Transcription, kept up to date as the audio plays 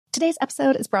Today's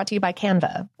episode is brought to you by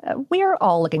Canva. We're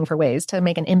all looking for ways to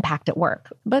make an impact at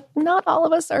work, but not all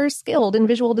of us are skilled in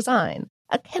visual design.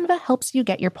 Canva helps you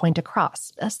get your point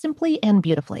across, simply and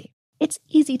beautifully. It's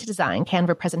easy to design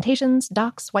Canva presentations,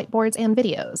 docs, whiteboards, and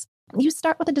videos. You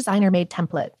start with a designer-made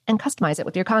template and customize it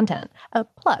with your content.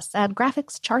 Plus, add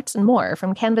graphics, charts, and more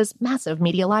from Canva's massive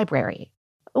media library.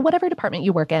 Whatever department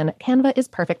you work in, Canva is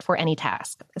perfect for any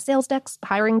task. Sales decks,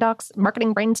 hiring docs,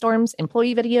 marketing brainstorms,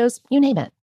 employee videos, you name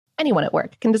it. Anyone at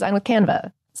work can design with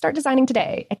Canva. Start designing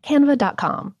today at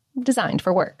canva.com. Designed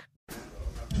for work.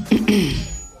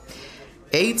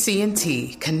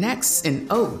 AT&T connects an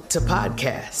ode to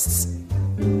podcasts.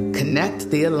 Connect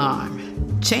the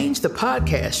alarm. Change the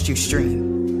podcast you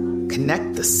stream.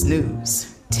 Connect the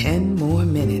snooze. 10 more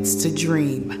minutes to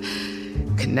dream.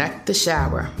 Connect the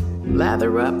shower.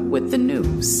 Lather up with the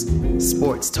news.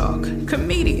 Sports talk,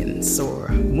 comedians, or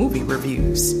movie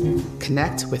reviews.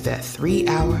 Connect with that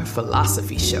 3-hour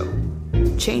philosophy show.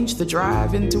 Change the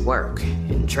drive into work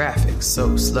in traffic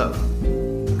so slow.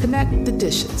 Connect the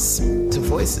dishes to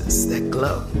voices that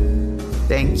glow.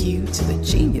 Thank you to the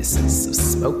geniuses of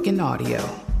spoken audio.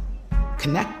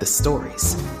 Connect the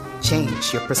stories.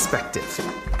 Change your perspective.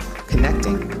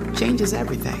 Connecting changes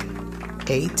everything.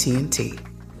 AT&T.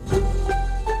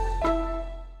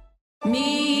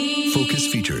 Focus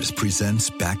Features presents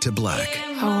Back to Black.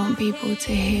 I want people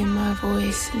to hear my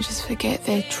voice and just forget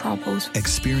their troubles.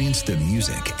 Experience the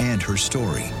music and her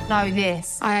story. Know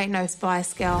this. I ain't no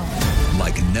Spice Girl.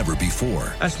 Like never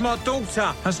before. That's my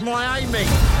daughter. That's my Amy.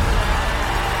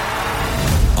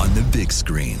 On the big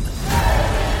screen.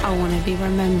 I want to be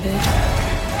remembered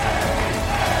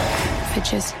for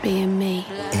just being me.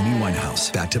 Amy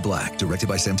Winehouse, Back to Black. Directed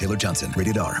by Sam Taylor Johnson.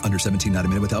 Rated R. Under 17, not a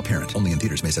minute without parent. Only in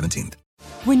theaters May 17th.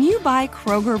 When you buy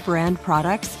Kroger brand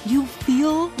products, you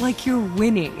feel like you're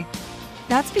winning.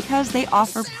 That's because they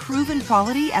offer proven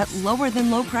quality at lower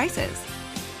than low prices.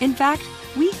 In fact,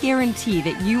 we guarantee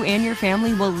that you and your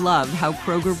family will love how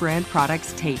Kroger brand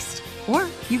products taste, or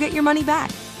you get your money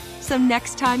back. So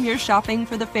next time you're shopping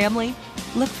for the family,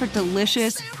 look for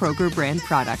delicious Kroger brand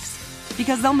products,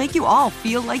 because they'll make you all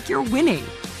feel like you're winning.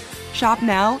 Shop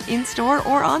now, in-store,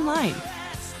 or online.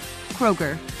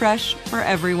 Kroger, fresh for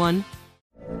everyone.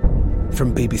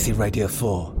 From BBC Radio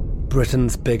 4,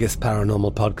 Britain's biggest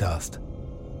paranormal podcast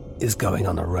is going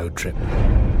on a road trip.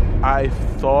 I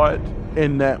thought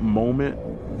in that moment,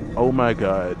 oh my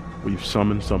God, we've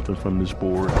summoned something from this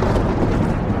board.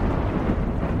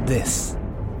 This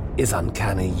is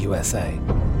Uncanny USA.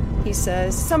 He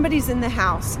says, somebody's in the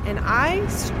house, and I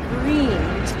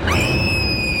screamed.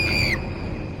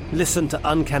 Listen to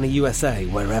Uncanny USA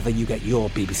wherever you get your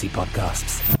BBC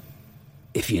podcasts,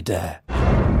 if you dare.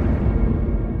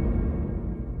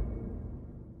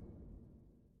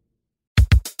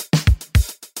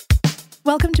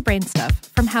 Welcome to Brain Stuff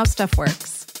from How Stuff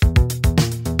Works.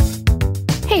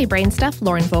 Hey, Brain Stuff,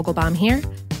 Lauren Vogelbaum here.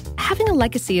 Having a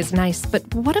legacy is nice,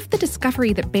 but what if the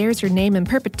discovery that bears your name in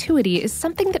perpetuity is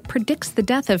something that predicts the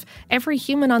death of every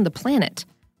human on the planet?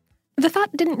 The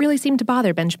thought didn't really seem to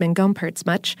bother Benjamin Gompertz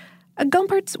much.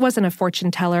 Gompertz wasn't a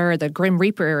fortune teller or the Grim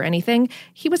Reaper or anything.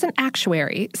 He was an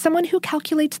actuary, someone who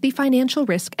calculates the financial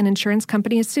risk an insurance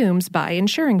company assumes by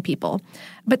insuring people.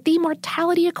 But the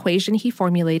mortality equation he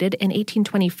formulated in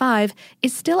 1825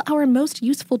 is still our most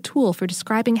useful tool for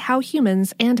describing how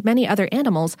humans and many other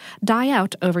animals die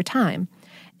out over time.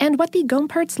 And what the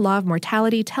Gompertz law of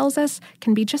mortality tells us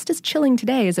can be just as chilling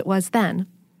today as it was then.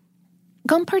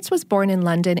 Gompertz was born in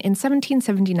London in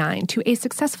 1779 to a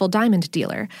successful diamond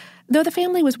dealer. Though the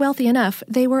family was wealthy enough,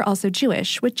 they were also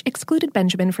Jewish, which excluded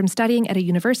Benjamin from studying at a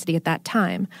university at that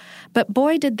time. But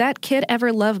boy, did that kid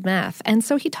ever love math, and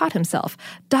so he taught himself,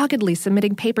 doggedly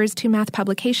submitting papers to math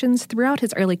publications throughout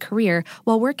his early career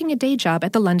while working a day job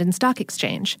at the London Stock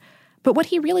Exchange. But what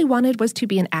he really wanted was to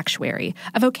be an actuary,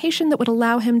 a vocation that would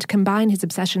allow him to combine his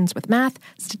obsessions with math,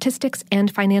 statistics,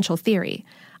 and financial theory.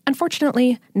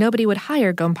 Unfortunately, nobody would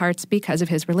hire Gompertz because of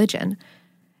his religion.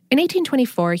 In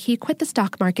 1824, he quit the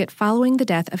stock market following the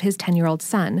death of his 10-year-old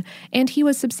son, and he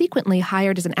was subsequently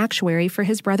hired as an actuary for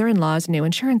his brother-in-law's new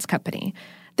insurance company.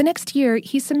 The next year,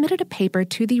 he submitted a paper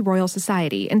to the Royal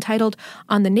Society entitled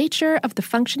On the Nature of the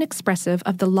Function Expressive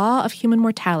of the Law of Human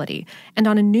Mortality and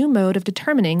on a New Mode of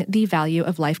Determining the Value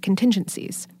of Life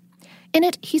Contingencies. In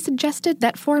it, he suggested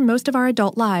that for most of our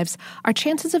adult lives, our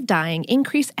chances of dying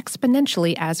increase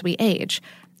exponentially as we age.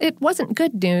 It wasn't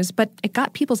good news, but it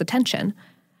got people's attention.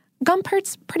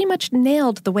 Gompertz pretty much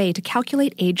nailed the way to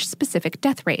calculate age-specific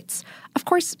death rates. Of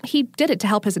course, he did it to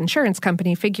help his insurance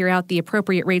company figure out the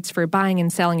appropriate rates for buying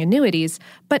and selling annuities,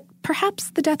 but perhaps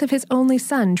the death of his only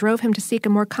son drove him to seek a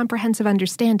more comprehensive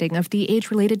understanding of the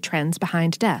age-related trends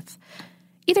behind death.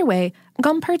 Either way,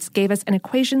 Gompertz gave us an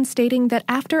equation stating that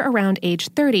after around age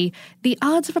 30, the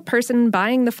odds of a person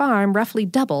buying the farm roughly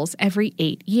doubles every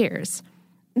 8 years.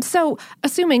 So,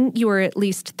 assuming you were at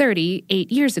least 30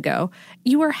 8 years ago,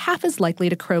 you are half as likely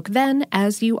to croak then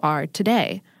as you are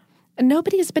today.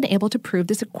 Nobody has been able to prove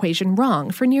this equation wrong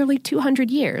for nearly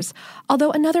 200 years,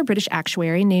 although another British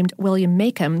actuary named William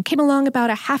Maycomb came along about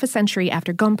a half a century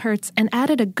after Gompertz and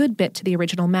added a good bit to the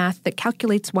original math that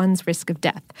calculates one's risk of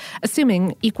death,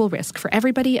 assuming equal risk for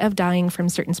everybody of dying from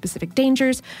certain specific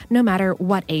dangers, no matter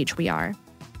what age we are.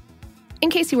 In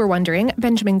case you were wondering,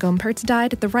 Benjamin Gompertz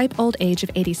died at the ripe old age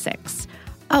of 86.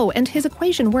 Oh, and his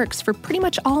equation works for pretty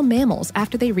much all mammals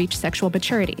after they reach sexual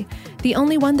maturity. The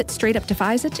only one that straight up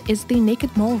defies it is the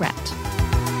naked mole rat.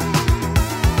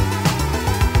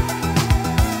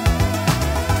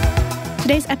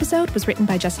 Today's episode was written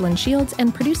by Jessalyn Shields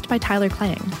and produced by Tyler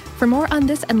Klang. For more on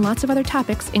this and lots of other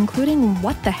topics, including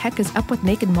what the heck is up with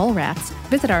naked mole rats,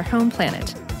 visit our home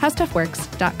planet,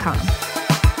 howstuffworks.com.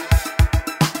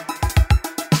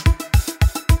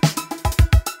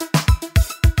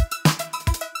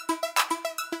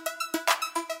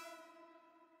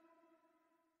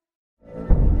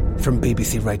 From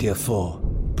BBC Radio 4,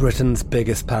 Britain's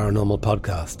biggest paranormal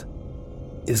podcast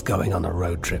is going on a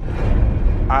road trip.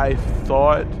 I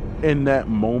thought in that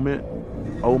moment,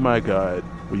 oh my God,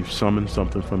 we've summoned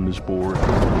something from this board.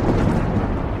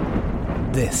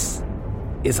 This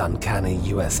is Uncanny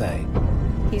USA.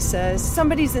 He says,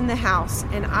 somebody's in the house,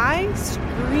 and I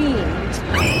screamed.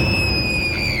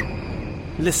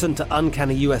 Listen to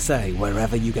Uncanny USA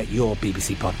wherever you get your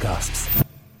BBC podcasts,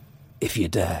 if you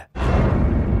dare.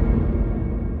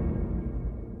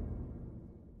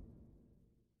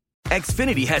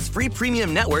 Xfinity has free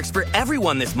premium networks for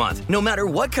everyone this month, no matter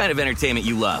what kind of entertainment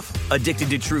you love. Addicted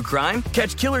to true crime?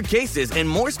 Catch killer cases and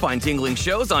more spine-tingling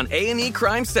shows on A&E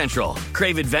Crime Central.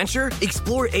 Crave adventure?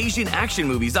 Explore Asian action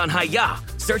movies on Hi-YAH.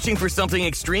 Searching for something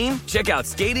extreme? Check out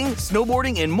skating,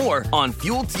 snowboarding, and more on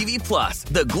Fuel TV Plus,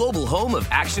 the global home of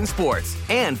action sports.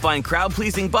 And find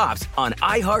crowd-pleasing bops on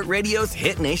iHeartRadio's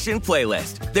Hit Nation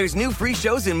playlist. There's new free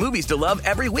shows and movies to love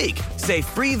every week. Say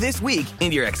free this week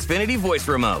in your Xfinity voice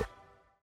remote.